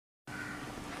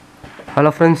Hello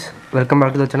friends, welcome back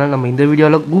to the channel. நம்ம இந்த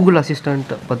வீடியோல Google Assistant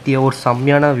பத்திய ஒரு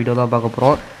செம்மையான வீடியோ தான் பார்க்க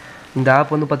போறோம். இந்த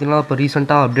ஆப் வந்து பாத்தீங்கன்னா இப்ப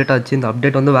ரீசன்ட்டா அப்டேட் ஆச்சு. இந்த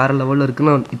அப்டேட் வந்து வேற லெவல்ல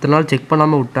இருக்குன்னு இத்தனை நாள் செக்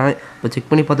பண்ணாம விட்டேன். இப்ப செக்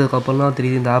பண்ணி பார்த்ததுக்கு அப்புறம் தான்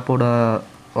தெரியுது இந்த ஆப்போட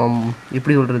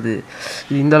எப்படி சொல்றது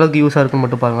இது இந்த அளவுக்கு யூஸா இருக்குன்னு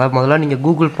மட்டும் பாருங்க. முதல்ல நீங்க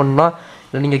கூகுள் பண்ணா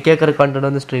இல்ல நீங்க கேக்குற கண்டென்ட்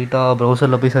வந்து ஸ்ட்ரைட்டா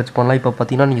browserல போய் சர்ச் பண்ணலாம். இப்போ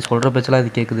பாத்தீங்கன்னா நீங்க சொல்ற பேச்செல்லாம்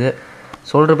இது கேக்குது.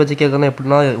 சொல்ற பேச்சு கேட்கறதுனா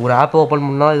எப்படின்னா ஒரு ஆப் ஓபன்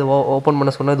பண்ணா இது ஓபன்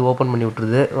பண்ண சொன்னா இது ஓபன் பண்ணி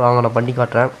விட்டுருது. வாங்க நான் பண்ணி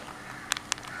காட்டுறேன்.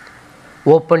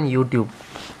 Open YouTube.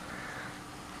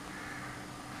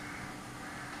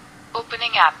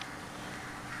 Opening app.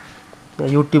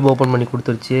 YouTube open பண்ணி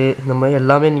கொடுத்துருச்சு. இந்த மாதிரி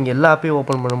எல்லாமே நீங்கள் எல்லா ஆப்பையும்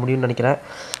ஓப்பன் பண்ண முடியும்னு நினைக்கிறேன்.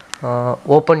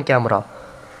 Open camera.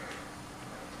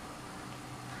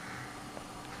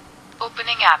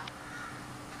 Opening app.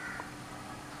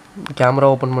 Camera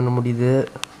open பண்ண முடியுது.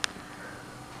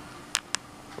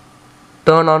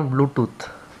 Turn on Bluetooth.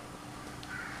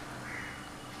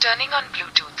 Turning on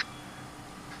Bluetooth.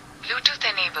 Bluetooth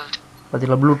enabled.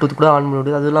 அதில் ப்ளூடூத் கூட ஆன் பண்ண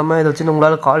முடியுது. அது இல்லாமல் இதை வச்சு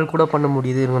உங்களால் கால் கூட பண்ண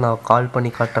முடியுது. இருங்க நான் கால் பண்ணி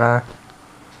காட்டுறேன்.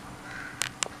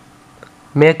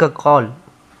 Make a call.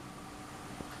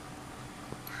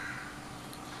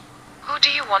 Who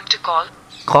do you want to call?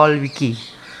 Call Vicky.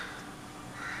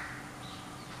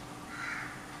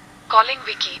 Calling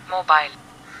Vicky mobile.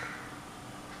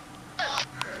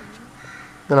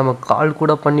 நம்ம கால்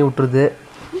கூட பண்ணி விட்டுருது.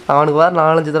 அவனுக்கு வேறு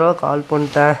 4-5 தடவை கால்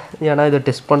பண்ணிட்டேன். ஏன்னா இதை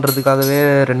டெஸ்ட் பண்ணுறதுக்காகவே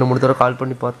 2-3 தடவை கால்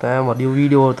பண்ணி பார்த்தேன். மறுபடியும்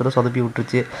வீடியோ ஒருத்தர சொதப்பி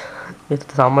விட்டுருச்சு.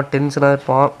 செம்ம டென்ஷனாக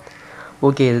இருப்பான்.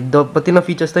 ஓகே, இதை பற்றின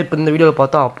ஃபீச்சர்ஸ் தான் இப்போ இந்த வீடியோவில்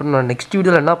பார்த்தோம். அப்புறம் நான் நெக்ஸ்ட்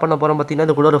வீடியோவில் என்ன பண்ண போகிறேன் பார்த்தீங்கன்னா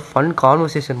இது கூட ஒரு ஃபன்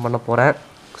கான்வர்சேஷன் பண்ண போகிறேன்.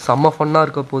 செம்ம ஃபன்னாக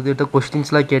இருக்க போது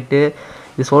கொஸ்டின்ஸ்லாம் கேட்டு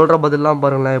இது சொல்கிற பதிலெலாம்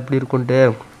பாருங்களேன் எப்படி இருக்குன்ட்டு.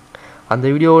 அந்த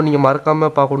வீடியோ நீங்கள்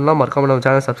மறக்காமல் பார்க்கணுன்னா மறக்காமல் நம்ம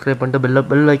சேனல் சப்ஸ்கிரைப் பண்ணிட்டு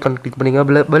பெல் ஐக்கான் கிளிக்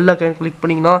பண்ணிங்க. பெல் ஐக்கான் கிளிக்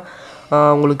பண்ணிங்கன்னா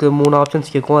உங்களுக்கு 3 ஆப்ஷன்ஸ்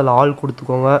கேட்கும். அதில் ஆல்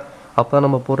கொடுத்துக்கோங்க. அப்போ தான்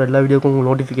நம்ம போகிற எல்லா வீடியோக்கும்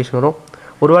உங்களுக்கு நோட்டிஃபிகேஷன் வரும்.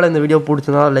 ஒருவேளை இந்த வீடியோ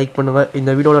பிடிச்சதுனா லைக் பண்ணுங்கள்.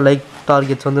 இந்த வீடியோவில் லைக்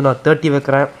டார்கெட்ஸ் வந்து நான் 30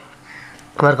 வைக்கிறேன்.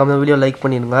 மறக்காம இந்த வீடியோ லைக்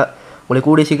பண்ணிடுங்க. உங்களுக்கு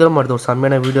கூடிய சீக்கிரம் அடுத்த ஒரு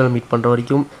செம்மையான வீடியோவில் மீட் பண்ணுற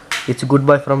வரைக்கும் it's good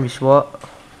bye from Vishwa.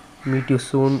 Meet you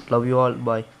soon. Love you all.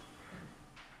 Bye.